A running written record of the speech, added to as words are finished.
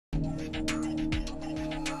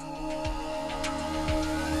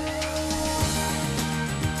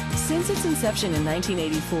Since its inception in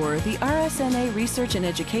 1984, the RSNA Research and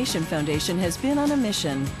Education Foundation has been on a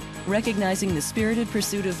mission, recognizing the spirited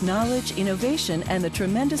pursuit of knowledge, innovation, and the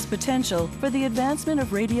tremendous potential for the advancement of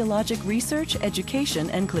radiologic research, education,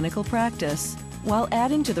 and clinical practice. While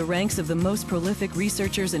adding to the ranks of the most prolific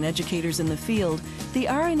researchers and educators in the field, the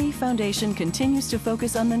R&E Foundation continues to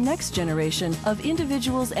focus on the next generation of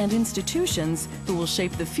individuals and institutions who will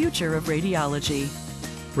shape the future of radiology.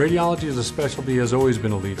 Radiology as a specialty has always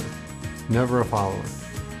been a leader, never a follower.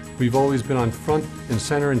 We've always been on front and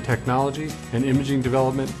center in technology and imaging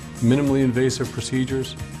development, minimally invasive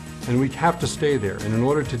procedures, and we have to stay there. And in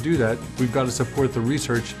order to do that, we've got to support the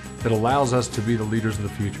research that allows us to be the leaders of the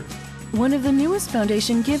future. One of the newest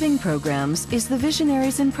Foundation giving programs is the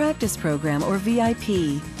Visionaries in Practice program, or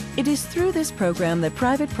VIP. It is through this program that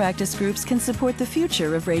private practice groups can support the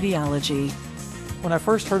future of radiology. When I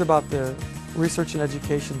first heard about the Research and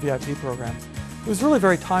Education VIP program, it was really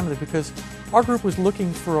very timely because our group was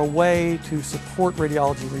looking for a way to support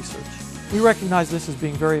radiology research. We recognize this as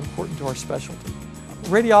being very important to our specialty.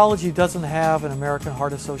 Radiology doesn't have an American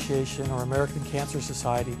Heart Association or American Cancer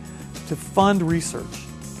Society to fund research.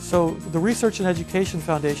 So the Research and Education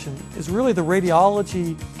Foundation is really the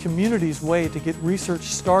radiology community's way to get research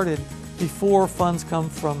started before funds come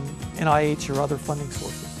from NIH or other funding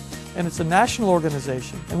sources. And it's a national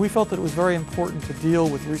organization, and we felt that it was very important to deal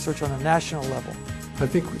with research on a national level. I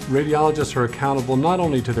think radiologists are accountable not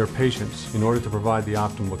only to their patients in order to provide the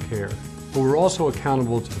optimal care, but we're also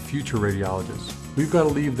accountable to the future radiologists. We've got to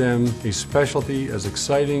leave them a specialty as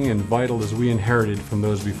exciting and vital as we inherited from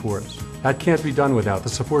those before us. That can't be done without the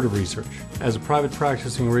support of research. As a private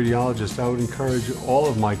practicing radiologist, I would encourage all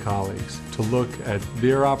of my colleagues to look at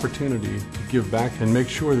their opportunity to give back and make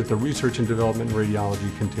sure that the research and development in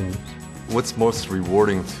radiology continues. What's most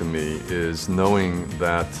rewarding to me is knowing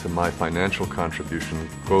that my financial contribution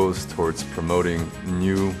goes towards promoting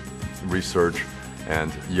new research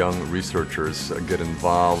and young researchers get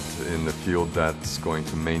involved in the field that's going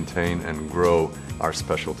to maintain and grow our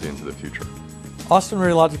specialty into the future. Austin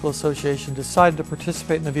Radiological Association decided to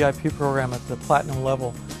participate in the VIP program at the platinum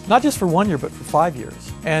level, not just for 1 year, but for 5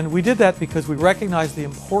 years. And we did that because we recognized the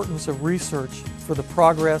importance of research for the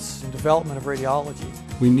progress and development of radiology.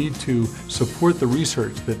 We need to support the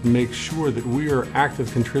research that makes sure that we are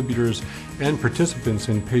active contributors and participants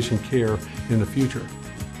in patient care in the future.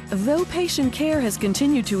 Though patient care has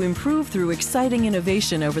continued to improve through exciting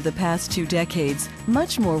innovation over the past 2 decades,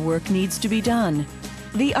 much more work needs to be done.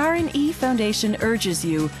 The R&E Foundation urges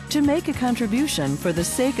you to make a contribution for the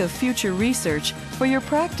sake of future research, for your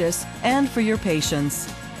practice, and for your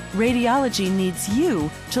patients. Radiology needs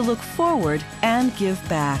you to look forward and give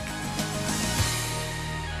back.